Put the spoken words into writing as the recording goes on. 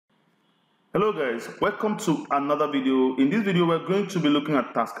Hello guys, welcome to another video. In this video we're going to be looking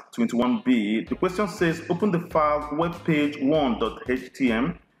at task 21b. The question says open the file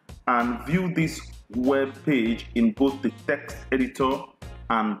webpage1.htm and view this web page in both the text editor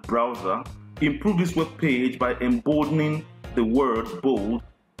and browser. Improve this web page by emboldening the word bold,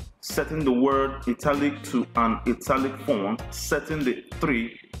 setting the word italic to an italic font, setting the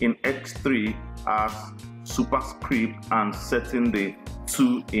 3 in X3 as superscript and setting the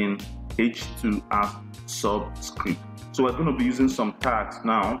 2 in H2 as subscript. So we're going to be using some tags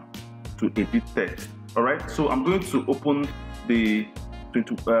now to edit text. All right, so I'm going to open the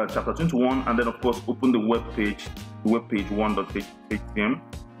chapter 21 and then of course open the web page webpage1.htm.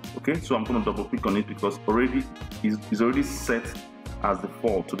 Okay, so I'm going to double click on it because it's already set as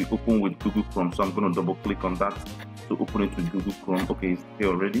default to be open with Google Chrome. So I'm going to double click on that to open it with Google Chrome. Okay, it's here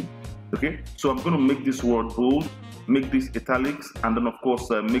already. Okay, so I'm going to make this word bold, make this italics, and then of course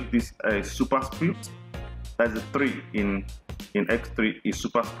make this a superscript. That's the 3 in X3 is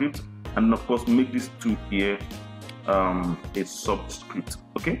superscript, and then of course make this 2 here a subscript.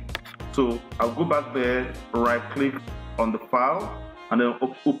 Okay, so I'll go back there, right click on the file, and then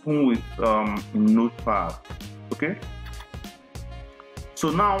open with Notepad. Okay, so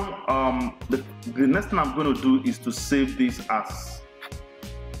now the next thing I'm going to do is to save this as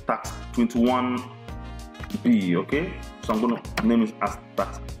task 21b. Okay, so I'm going to name it as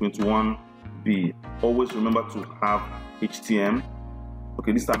task 21b. Always remember to have HTML.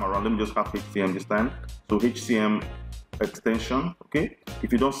 Okay, this time around let me just have HTML this time. So HTML extension. Okay,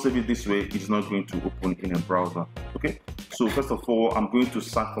 if you don't save it this way, it's not going to open in a browser. Okay, so first of all I'm going to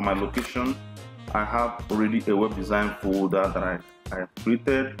search for my location. I have already a web design folder that I have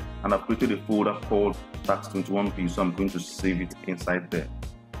created, and I've created a folder called task 21b, so I'm going to save it inside there.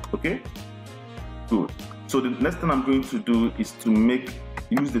 Okay, good. So the next thing I'm going to do is to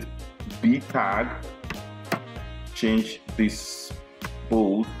use the B tag, change this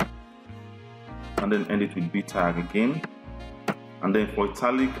bold, and then end it with B tag again. And then for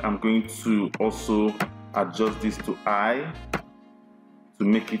italic, I'm going to also adjust this to I to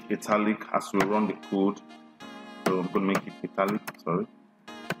make it italic as we run the code. So I'm going to make it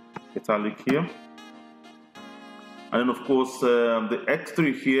italic here. And then of course the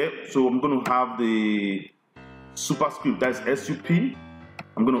X3 here, so I'm going to have the superscript, that's SUP.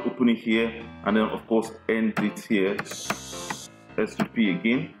 I'm going to open it here and then of course end it here, SUP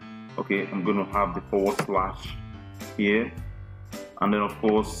again. Okay, I'm going to have the / here, and then of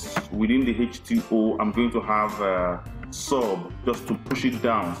course within the H2O I'm going to have sub, just to push it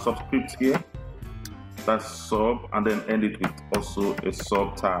down, subscript here, that's sub, and then end it with also a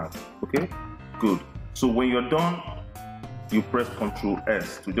sub tag. Okay, good. So when you're done, you press Ctrl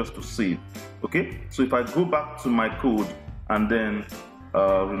S to save. Okay, so if I go back to my code and then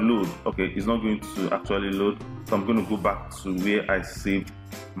reload, okay, it's not going to actually load, so I'm going to go back to where I saved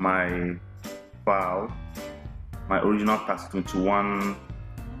my file, my original task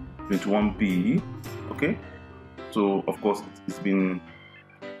 21b. Okay, so of course it's been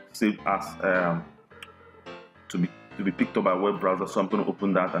saved as to be picked up by web browser, so I'm going to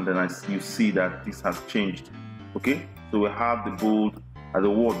open that, and then you see that this has changed. Okay, so we have the bold, the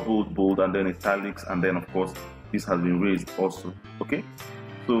word bold, and then italics, and then of course this has been raised also. Okay,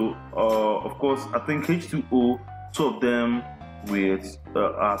 so of course I think H2O, 2 of them with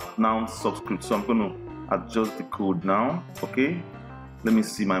are now subscript, so I'm going to adjust the code now. Okay, let me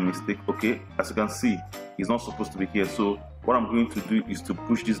see my mistake. Okay, as you can see, it's not supposed to be here, so what I'm going to do is to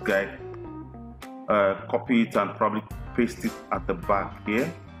push this guy, copy it and probably paste it at the back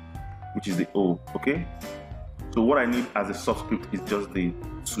here, which is the O. Okay, so what I need as a subscript is just the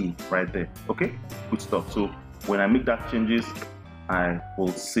 2 right there. Okay, good stuff. So when I make that changes, I will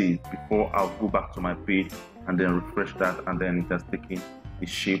save before I'll go back to my page and then refresh that, and then it has taken the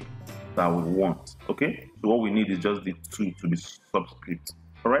shape that we want. Okay, so what we need is just the 2 to be subscript.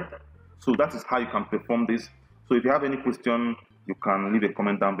 All right, so that is how you can perform this. So if you have any question, you can leave a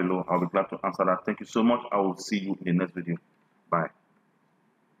comment down below. I'll be glad to answer that. Thank you so much. I will see you in the next video. Bye.